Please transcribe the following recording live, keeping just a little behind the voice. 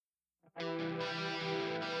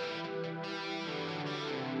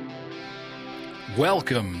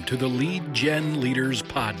Welcome to the Lead Gen Leaders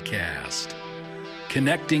Podcast,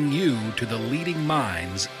 connecting you to the leading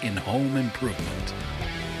minds in home improvement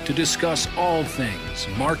to discuss all things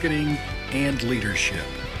marketing and leadership.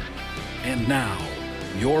 And now,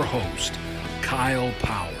 your host, Kyle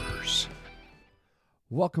Powers.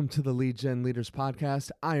 Welcome to the Lead Gen Leaders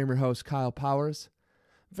Podcast. I am your host, Kyle Powers.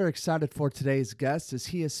 I'm very excited for today's guest as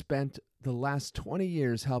he has spent the last 20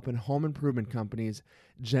 years helping home improvement companies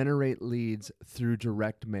generate leads through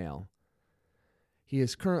direct mail. He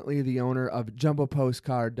is currently the owner of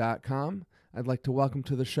JumboPostcard.com. I'd like to welcome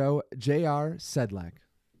to the show J.R. Sedlak.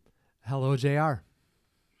 Hello, J.R.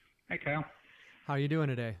 Hey, Kyle. How are you doing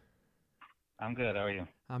today? I'm good. How are you?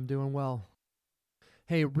 I'm doing well.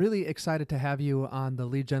 Hey, really excited to have you on the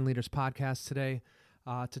Lead Gen Leaders Podcast today.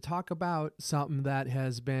 To talk about something that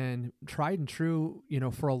has been tried and true,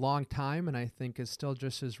 for a long time, and I think is still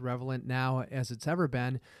just as relevant now as it's ever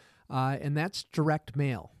been, and that's direct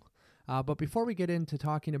mail. But before we get into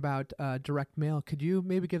talking about direct mail, could you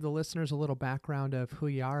maybe give the listeners a little background of who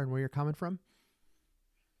you are and where you're coming from?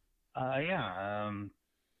 It's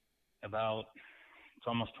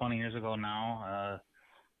almost 20 years ago now.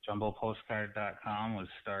 JumboPostcard.com was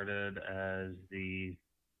started as the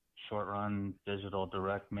short-run digital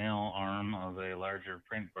direct mail arm of a larger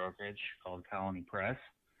print brokerage called Colony Press.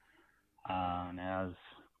 And as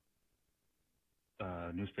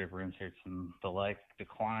newspaper inserts and the like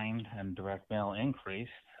declined and direct mail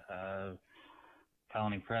increased,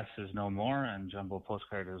 Colony Press is no more and Jumbo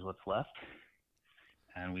Postcard is what's left.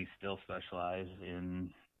 And we still specialize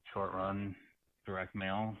in short-run direct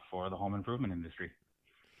mail for the home improvement industry.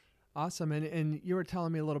 Awesome. And you were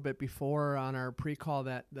telling me a little bit before on our pre-call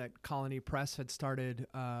that Colony Press had started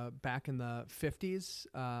back in the 50s,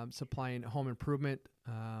 supplying home improvement,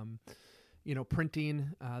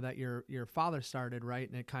 printing that your father started, right?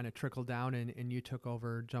 And it kind of trickled down and you took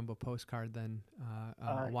over Jumbo Postcard then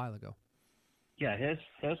a while ago. Yeah,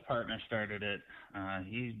 his partner started it.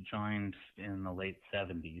 He joined in the late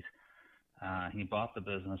 70s. He bought the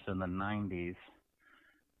business in the 90s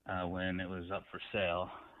when it was up for sale,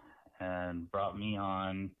 and brought me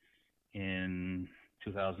on in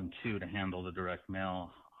 2002 to handle the direct mail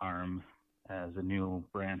arm as a new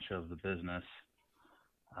branch of the business.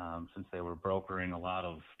 Since they were brokering a lot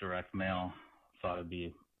of direct mail, thought it'd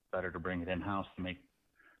be better to bring it in-house to make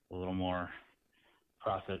a little more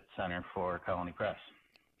profit center for Colony Press.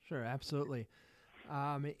 Sure, absolutely.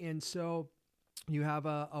 And so you have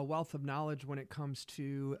a wealth of knowledge when it comes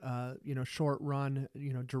to, short run,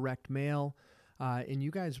 direct mail, and you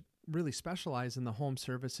guys really specialize in the home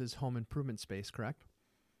services, home improvement space, correct?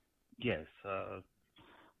 Yes.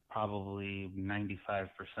 Probably 95%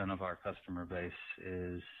 of our customer base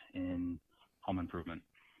is in home improvement.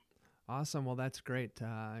 Awesome. Well, that's great.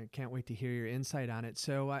 I can't wait to hear your insight on it.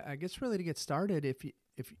 So I guess really to get started, if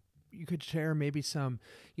you could share maybe some,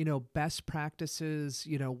 best practices,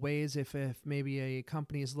 ways if maybe a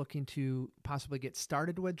company is looking to possibly get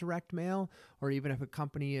started with direct mail, or even if a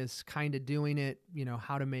company is kind of doing it,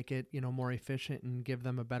 how to make it, more efficient and give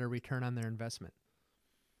them a better return on their investment.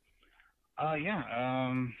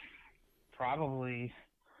 Probably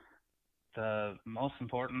the most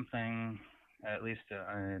important thing, at least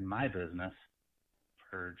in my business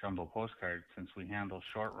for Jumbo Postcard, since we handle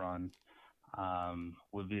short run,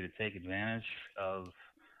 would be to take advantage of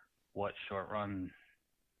what short-run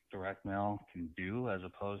direct mail can do as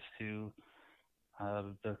opposed to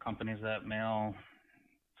the companies that mail,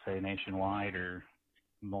 say, nationwide or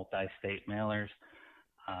multi-state mailers.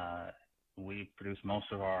 We produce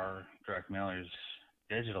most of our direct mailers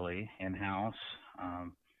digitally in-house,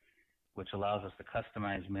 which allows us to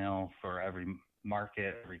customize mail for every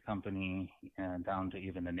market, every company, and down to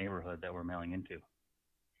even the neighborhood that we're mailing into.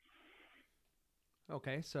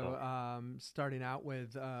 Okay, so starting out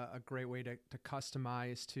with a great way to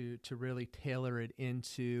customize, to really tailor it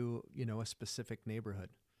into, a specific neighborhood.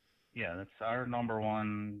 Yeah, that's our number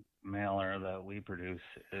one mailer that we produce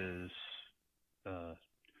is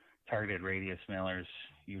targeted radius mailers,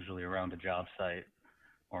 usually around a job site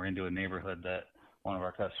or into a neighborhood that one of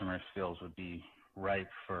our customers feels would be ripe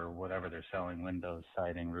for whatever they're selling: windows,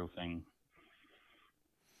 siding, roofing.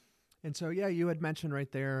 And so, you had mentioned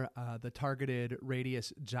right there the targeted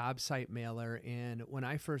radius job site mailer. And when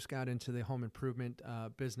I first got into the home improvement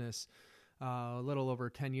business a little over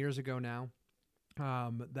 10 years ago now,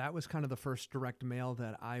 that was kind of the first direct mail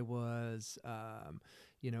that I was,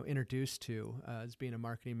 introduced to as being a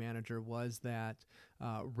marketing manager, was that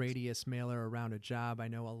radius mailer around a job. I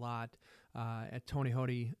know a lot at Tony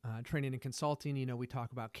Hody Training and Consulting, we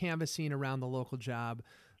talk about canvassing around the local job.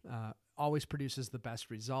 Always produces the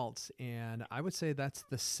best results. And I would say that's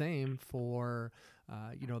the same for,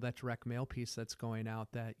 that direct mail piece that's going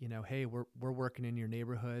out that, hey, we're working in your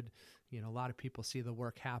neighborhood. A lot of people see the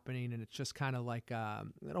work happening, and it's just kind of like,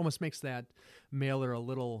 it almost makes that mailer a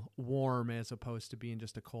little warm as opposed to being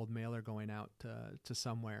just a cold mailer going out to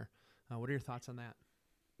somewhere. What are your thoughts on that?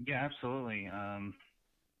 Yeah, absolutely.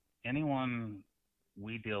 Anyone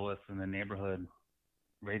we deal with in the neighborhood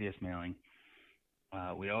radius mailing,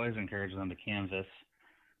 we always encourage them to canvass.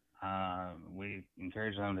 We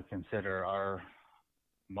encourage them to consider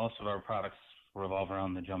most of our products revolve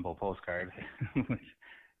around the jumbo postcard, which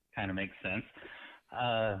kind of makes sense.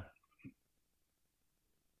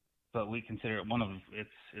 But we consider it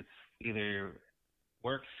it's either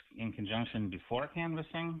works in conjunction before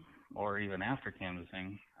canvassing or even after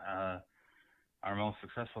canvassing. Our most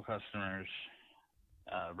successful customers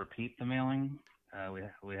repeat the mailing.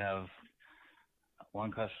 We have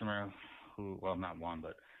one customer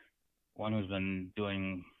one who's been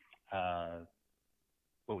doing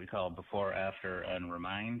what we call before, after, and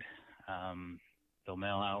remind. They'll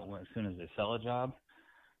mail out as soon as they sell a job.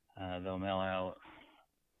 They'll mail out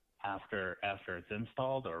after it's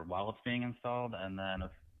installed or while it's being installed, and then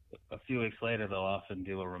a few weeks later they'll often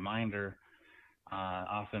do a reminder,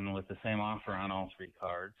 often with the same offer on all 3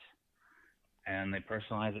 cards, and they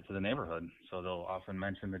personalize it to the neighborhood. So they'll often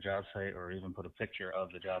mention the job site or even put a picture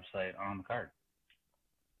of the job site on the card.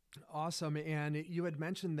 Awesome. And you had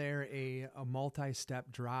mentioned there a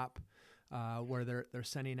multi-step drop where they're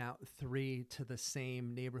sending out 3 to the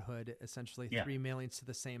same neighborhood, essentially 3 mailings to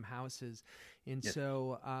the same houses. And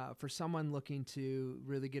so for someone looking to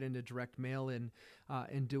really get into direct mail and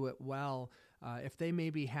do it well, if they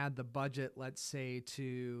maybe had the budget, let's say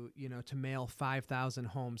to mail 5,000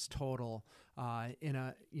 homes total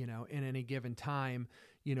in any given time,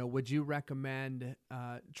 would you recommend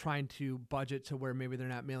trying to budget to where maybe they're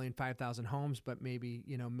not mailing 5,000 homes, but maybe,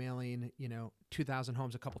 mailing, 2,000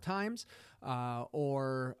 homes a couple times,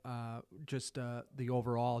 or just the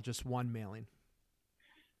overall, just one mailing?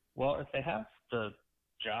 Well, if they have the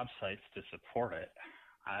job sites to support it,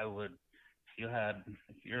 I would,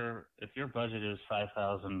 if your budget is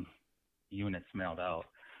 5,000 units mailed out,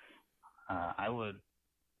 I would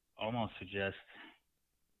almost suggest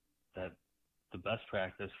that the best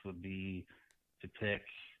practice would be to pick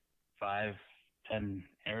 5-10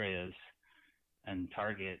 areas and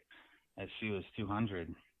target as few as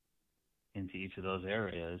 200 into each of those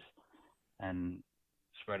areas and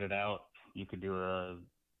spread it out. You could do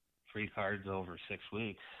 3 cards over 6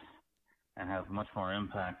 weeks and have much more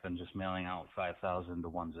impact than just mailing out 5,000 to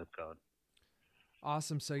one zip code.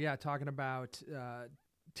 Awesome. So talking about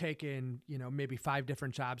taking, maybe 5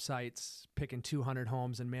 different job sites, picking 200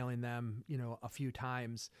 homes and mailing them, a few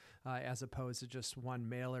times, as opposed to just one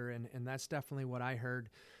mailer. And that's definitely what I heard,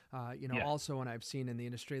 also, and I've seen in the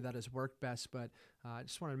industry that has worked best, but I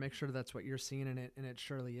just wanted to make sure that's what you're seeing, and it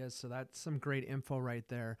surely is. So that's some great info right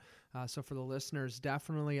there. So for the listeners,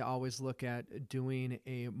 definitely always look at doing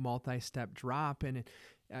a multi-step drop. And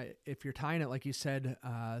if you're tying it, like you said,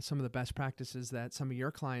 some of the best practices that some of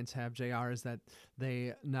your clients have, JR, is that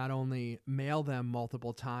they not only mail them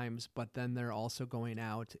multiple times, but then they're also going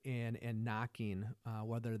out and knocking,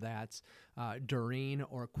 whether that's during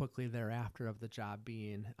or quickly thereafter of the job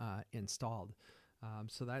being installed.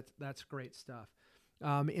 So that's great stuff.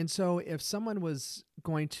 And so if someone was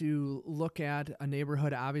going to look at a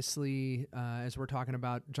neighborhood, obviously, as we're talking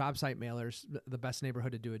about job site mailers, the best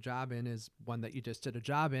neighborhood to do a job in is one that you just did a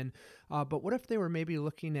job in. But what if they were maybe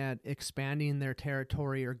looking at expanding their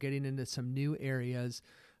territory or getting into some new areas?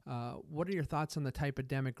 What are your thoughts on the type of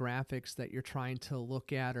demographics that you're trying to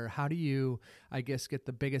look at, or how do you, I guess, get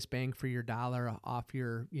the biggest bang for your dollar off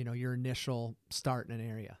your initial start in an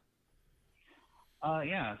area?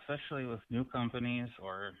 Especially with new companies,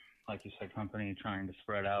 or like you said, company trying to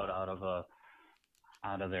spread out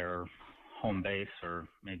of their home base, or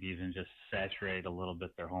maybe even just saturate a little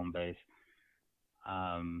bit their home base.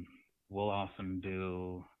 We'll often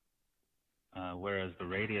do, whereas the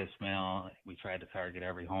radius mail, we try to target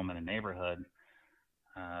every home in a neighborhood.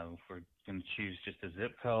 If we're going to choose just a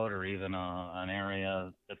zip code or even an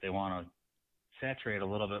area that they want to saturate a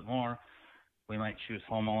little bit more, we might choose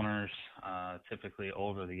homeowners typically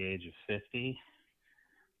over the age of 50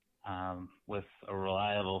 with a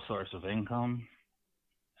reliable source of income,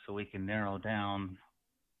 so we can narrow down,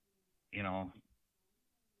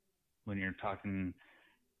 when you're trying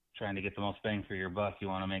to get the most bang for your buck, you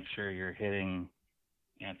want to make sure you're hitting,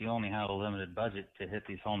 if you only have a limited budget to hit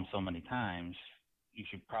these homes so many times, you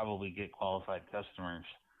should probably get qualified customers.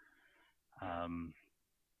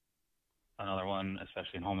 Another one,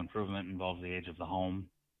 especially in home improvement, involves the age of the home,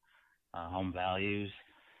 home values.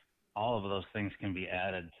 All of those things can be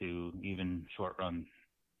added to even short-run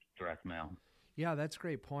direct mail. Yeah, that's a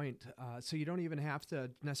great point. So you don't even have to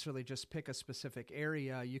necessarily just pick a specific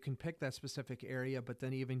area. You can pick that specific area, but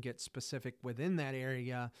then even get specific within that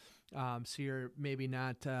area. So you're maybe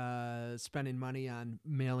not spending money on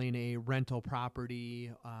mailing a rental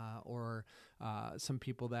property or some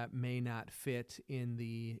people that may not fit in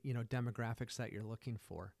the demographics that you're looking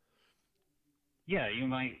for. Yeah, you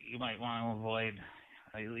might want to avoid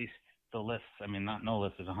at least the lists. I mean, no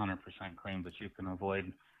list is 100% clean, but you can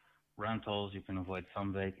avoid rentals, you can avoid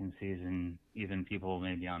some vacancies, and even people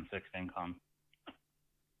maybe on fixed income.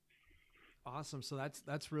 Awesome. So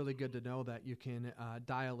that's really good to know that you can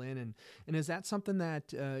dial in. And is that something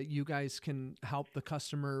that you guys can help the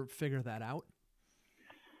customer figure that out?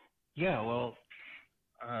 Yeah, well,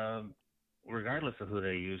 regardless of who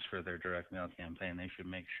they use for their direct mail campaign, they should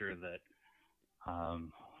make sure that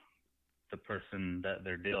the person that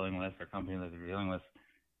they're dealing with or company that they're dealing with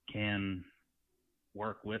can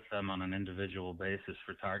work with them on an individual basis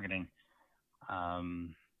for targeting. A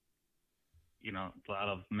lot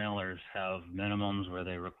of mailers have minimums where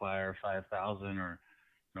they require 5,000, or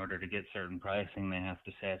in order to get certain pricing, they have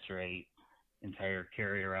to saturate entire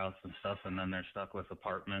carrier routes and stuff, and then they're stuck with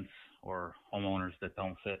apartments or homeowners that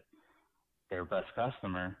don't fit their best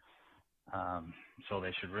customer. So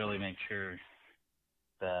they should really make sure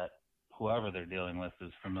that whoever they're dealing with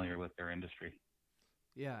is familiar with their industry.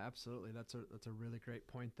 Yeah, absolutely. That's a really great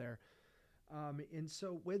point there. And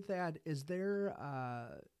so with that, is there,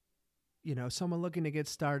 someone looking to get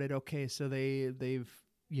started? Okay, so they've,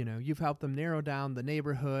 you've helped them narrow down the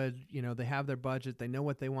neighborhood. They have their budget. They know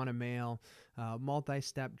what they want to mail.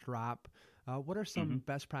 Multi-step drop. What are some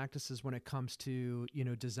best practices when it comes to,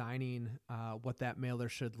 designing what that mailer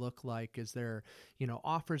should look like? Is there,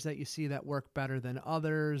 offers that you see that work better than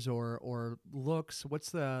others, or looks?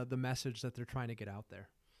 What's the message that they're trying to get out there?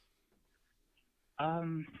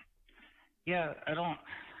 Yeah,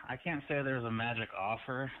 I can't say there's a magic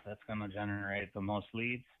offer that's going to generate the most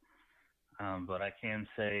leads, but I can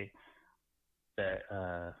say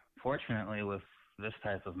that fortunately with this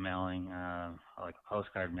type of mailing, like a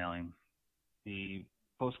postcard mailing, the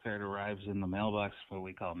postcard arrives in the mailbox what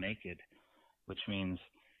we call naked, which means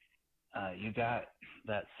you got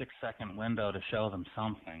that 6-second window to show them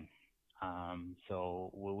something.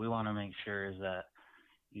 So what we want to make sure is that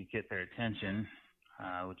you get their attention,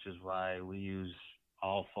 which is why we use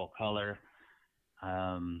all full color.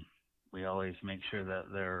 We always make sure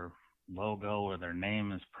that their logo or their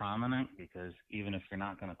name is prominent, because even if you're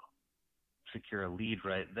not going to secure a lead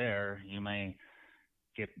right there, you may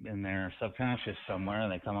get in their subconscious somewhere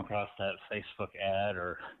and they come across that Facebook ad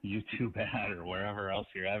or YouTube ad or wherever else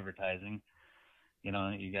you're advertising. You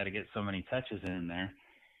got to get so many touches in there.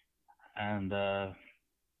 And,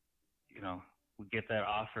 we get that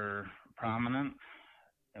offer prominent,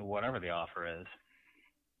 whatever the offer is.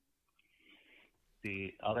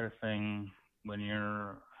 The other thing, when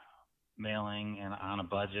you're mailing and on a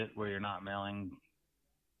budget where you're not mailing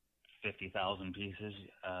 50,000 pieces,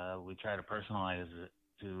 we try to personalize it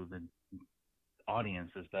to the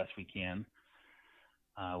audience as best we can,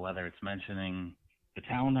 whether it's mentioning the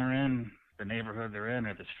town they're in, the neighborhood they're in,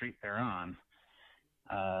 or the street they're on.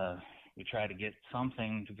 We try to get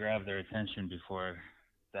something to grab their attention before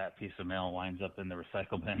that piece of mail winds up in the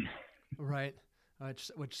recycle bin. Right.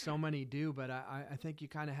 Which so many do, but I think you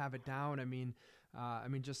kind of have it down. I mean,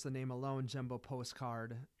 just the name alone, Jumbo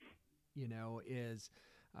Postcard, is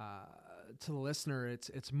to the listener,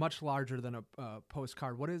 it's much larger than a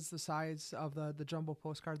postcard. What is the size of the Jumbo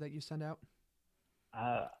Postcard that you send out?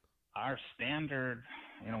 Our standard,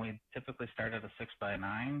 we typically start at a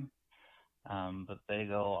 6x9, but they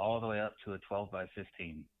go all the way up to a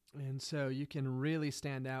 12x15. And so you can really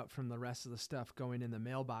stand out from the rest of the stuff going in the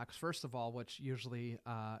mailbox, first of all, which usually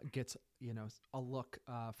gets, a look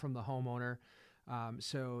from the homeowner.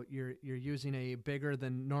 So you're using a bigger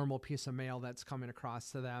than normal piece of mail that's coming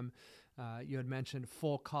across to them. You had mentioned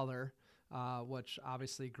full color, which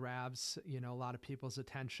obviously grabs, a lot of people's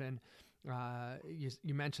attention.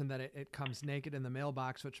 You mentioned that it comes naked in the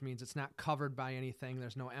mailbox, which means it's not covered by anything.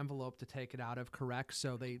 There's no envelope to take it out of, correct?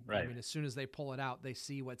 So right. As soon as they pull it out, they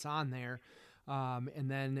see what's on there.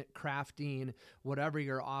 And then crafting whatever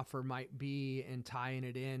your offer might be and tying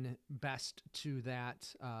it in best to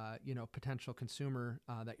that, potential consumer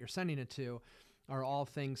that you're sending it to, are all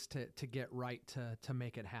things to get right to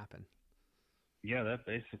make it happen. Yeah, that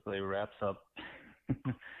basically wraps up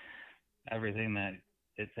everything that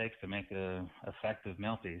it takes to make a effective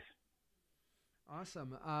mail piece.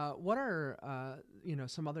 Awesome. What are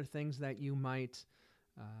some other things that you might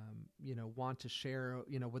want to share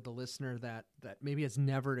with the listener that maybe has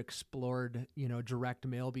never explored direct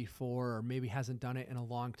mail before, or maybe hasn't done it in a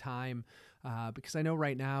long time? Because I know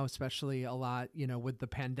right now, especially a lot with the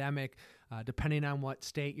pandemic, depending on what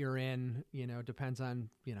state you're in, depends on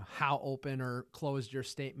how open or closed your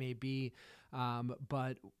state may be.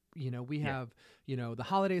 But we have the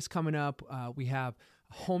holidays coming up. We have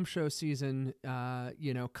home show season,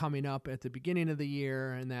 coming up at the beginning of the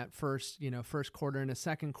year, and that first quarter and a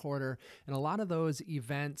second quarter. And a lot of those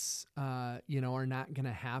events, are not going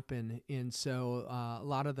to happen. And so a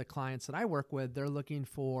lot of the clients that I work with, they're looking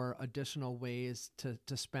for additional ways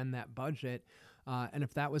to spend that budget. And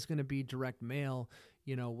if that was going to be direct mail,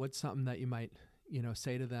 what's something that you might,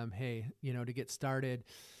 say to them, hey, to get started,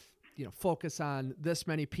 focus on this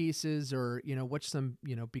many pieces, or, what's some,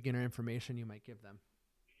 beginner information you might give them?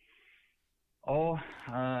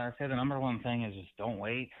 I'd say the number one thing is just don't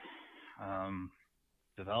wait.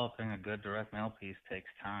 Developing a good direct mail piece takes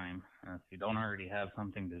time. If you don't already have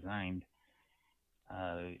something designed,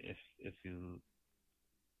 if you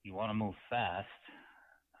want to move fast,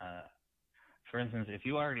 for instance, if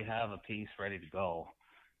you already have a piece ready to go,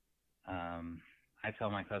 I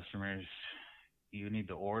tell my customers you need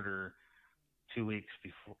to order 2 weeks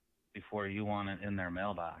before you want it in their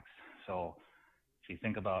mailbox. So if you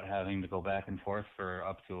think about having to go back and forth for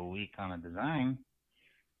up to a week on a design,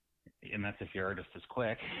 and that's if your artist is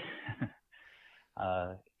quick,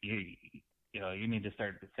 you need to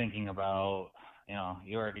start thinking about,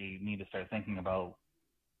 you already need to start thinking about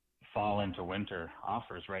fall into winter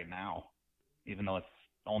offers right now, even though it's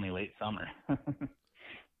only late summer.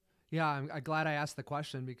 Yeah, I'm glad I asked the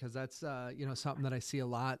question, because that's something that I see a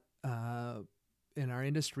lot in our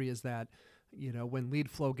industry, is that when lead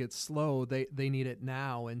flow gets slow, they need it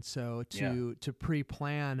now. And so to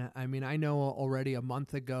pre-plan, I mean, I know already a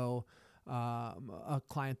month ago, a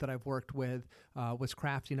client that I've worked with was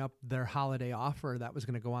crafting up their holiday offer that was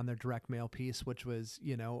going to go on their direct mail piece, which was,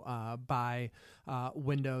 buy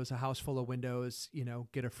windows, a house full of windows,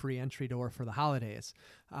 get a free entry door for the holidays.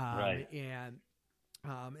 Right.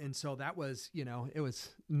 And so that was, it was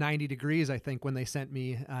 90 degrees, I think, when they sent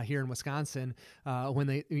me here in Wisconsin, when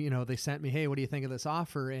they sent me, hey, what do you think of this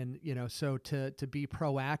offer? And, so to be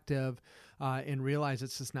proactive and realize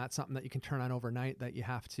it's just not something that you can turn on overnight, that you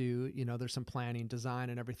have to, there's some planning, design,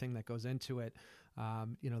 and everything that goes into it.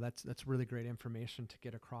 That's really great information to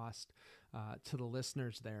get across to the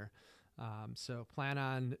listeners there. So plan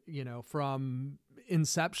on, from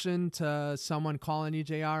inception to someone calling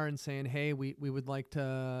EJR and saying, hey, we would like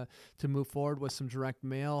to move forward with some direct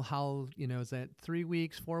mail. How, is that 3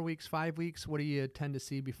 weeks, 4 weeks, 5 weeks? What do you tend to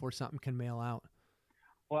see before something can mail out?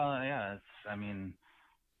 Well, yeah,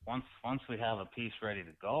 once we have a piece ready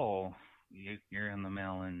to go, you're in the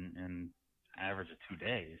mail in average of 2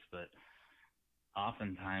 days. But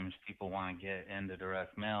oftentimes people want to get into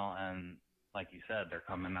direct mail, and like you said, they're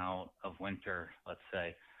coming out of winter, let's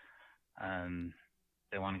say, and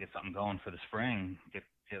they want to get something going for the spring, get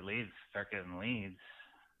leads, start getting leads.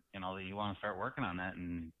 You want to start working on that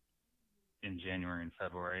in January and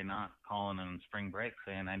February, not calling in spring break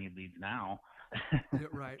saying I need leads now.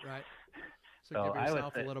 Right. So give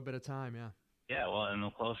yourself a little bit of time, yeah. Yeah, well, and the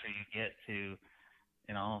closer you get to,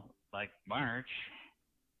 like March,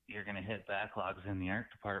 you're going to hit backlogs in the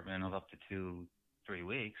art department of up to 2-3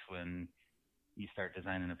 weeks. When you start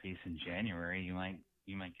designing a piece in January, you might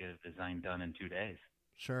get a design done in 2 days.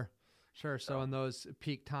 Sure. So in those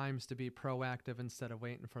peak times, to be proactive instead of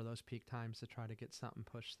waiting for those peak times to try to get something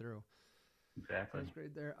pushed through. Exactly. That's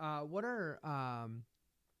great there. What are,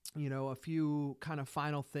 a few kind of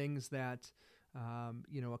final things that, a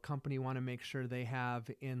company want to make sure they have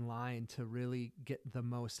in line to really get the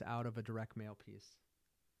most out of a direct mail piece?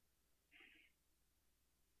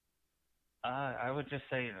 I would just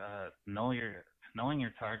say knowing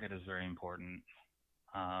your target is very important.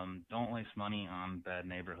 Don't waste money on bad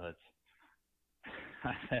neighborhoods.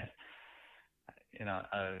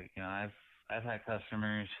 I've had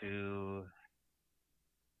customers who,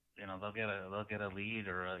 they'll get a lead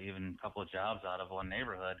or even a couple of jobs out of one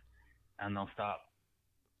neighborhood, and they'll stop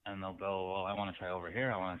and they'll go, well, I want to try over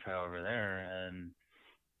here, I want to try over there, and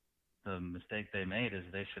the mistake they made is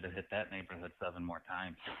they should have hit that neighborhood 7 more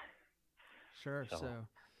times. Sure. So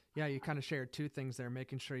yeah, you kind of shared two things there,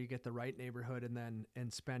 making sure you get the right neighborhood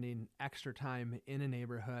and spending extra time in a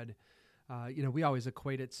neighborhood. We always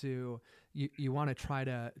equate it to you want to try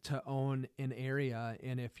to own an area.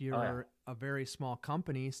 And if you're a very small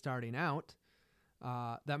company starting out,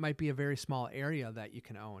 that might be a very small area that you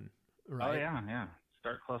can own, right? Oh yeah.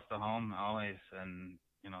 Start close to home always, and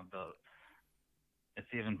it's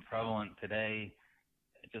even prevalent today.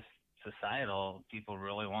 Just societal, people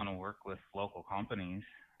really want to work with local companies,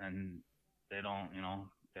 and they don't,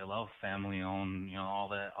 they love family-owned, all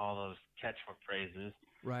those catchphrases.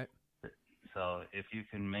 Right. So if you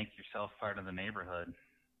can make yourself part of the neighborhood,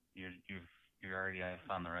 you're already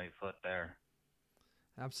on the right foot there.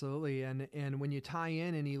 Absolutely. And when you tie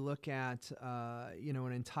in and you look at,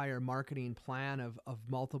 an entire marketing plan of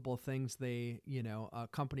multiple things a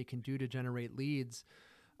company can do to generate leads,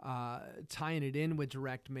 tying it in with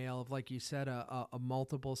direct mail of, like you said, a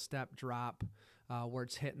multiple step drop where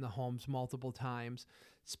it's hitting the homes multiple times,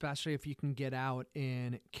 especially if you can get out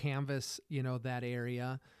and canvas, that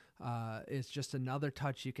area. It's just another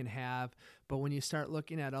touch you can have. But when you start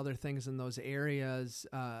looking at other things in those areas,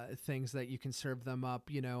 things that you can serve them up,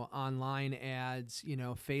 online ads,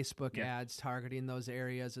 Facebook ads targeting those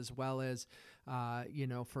areas, as well as,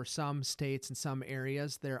 for some states and some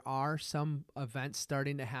areas, there are some events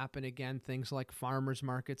starting to happen again, things like farmers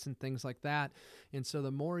markets and things like that. And so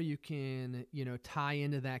the more you can, tie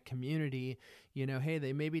into that community, hey,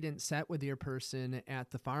 they maybe didn't set with your person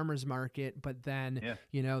at the farmers market, but then,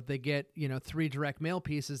 they get, 3 direct mail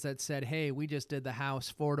pieces that said, hey, we just did the house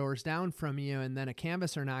 4 doors down from you, and then a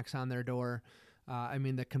canvasser knocks on their door.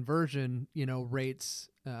 The conversion, rates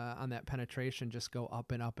on that penetration just go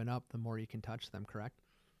up and up and up the more you can touch them, correct?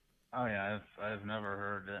 Oh yeah, I've never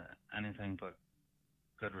heard anything but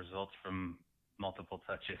good results from multiple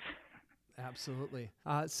touches. Absolutely.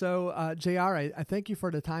 So JR, I thank you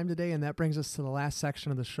for the time today, and that brings us to the last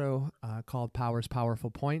section of the show called Power's Powerful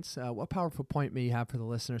Points. What powerful point may you have for the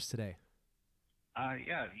listeners today?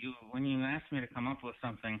 When you asked me to come up with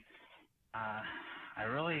something, I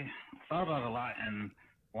really thought about it a lot, and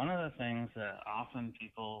one of the things that often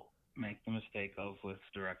people make the mistake of with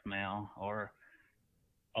direct mail or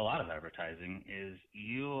a lot of advertising is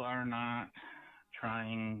you are not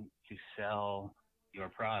trying to sell your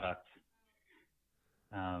product,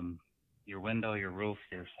 your window, your roof,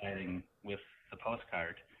 your siding with the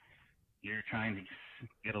postcard. You're trying to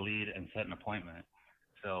get a lead and set an appointment.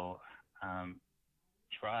 So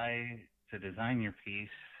try to design your piece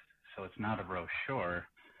so it's not a brochure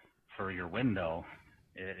for your window.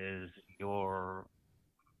 It is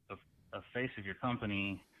the face of your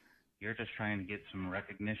company. You're just trying to get some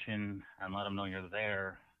recognition and let them know you're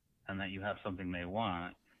there and that you have something they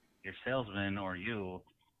want. Your salesman or you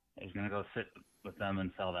is going to go sit with them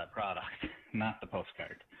and sell that product, not the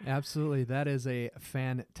postcard. Absolutely. That is a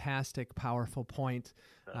fantastic, powerful point.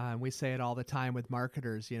 We say it all the time with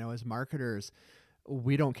marketers. As marketers,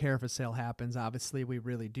 we don't care if a sale happens. Obviously, we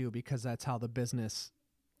really do, because that's how the business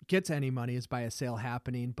gets any money, is by a sale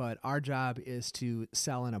happening. But our job is to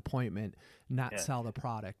sell an appointment, not sell the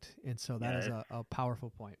product. And so that is a powerful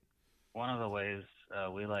point. One of the ways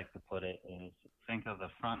we like to put it is think of the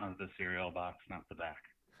front of the cereal box, not the back.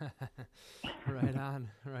 Right on.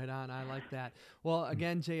 I like that. Well,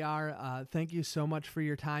 again, JR, thank you so much for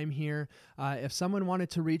your time here. If someone wanted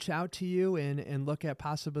to reach out to you and look at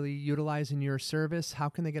possibly utilizing your service, how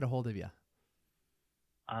can they get a hold of you?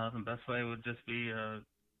 The best way would just be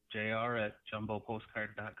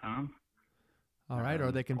jr@jumbopostcard.com. All right.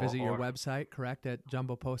 Or they can visit your website, correct, at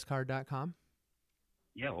jumbopostcard.com?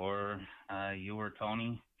 Yeah, or you or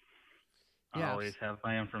Tony. I always have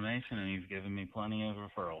my information, and you've given me plenty of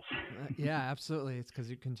referrals. Yeah, absolutely. It's because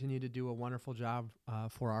you continue to do a wonderful job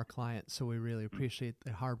for our clients, so we really appreciate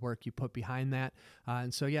the hard work you put behind that.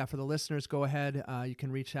 And so, for the listeners, go ahead. You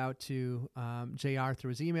can reach out to JR through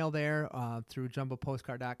his email there, through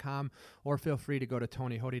jumbopostcard.com, or feel free to go to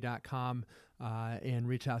tonyhody.com and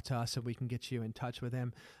reach out to us, and we can get you in touch with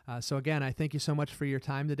him. So, again, I thank you so much for your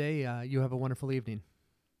time today. You have a wonderful evening.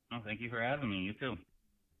 Oh, thank you for having me. You too.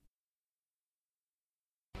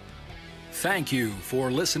 Thank you for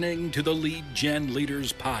listening to the Lead Gen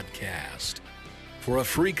Leaders Podcast. For a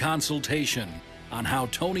free consultation on how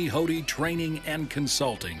Tony Hody Training and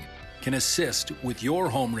Consulting can assist with your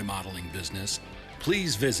home remodeling business,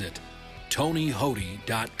 please visit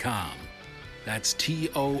TonyHody.com. That's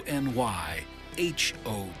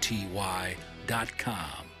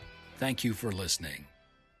TonyHoty.com. Thank you for listening.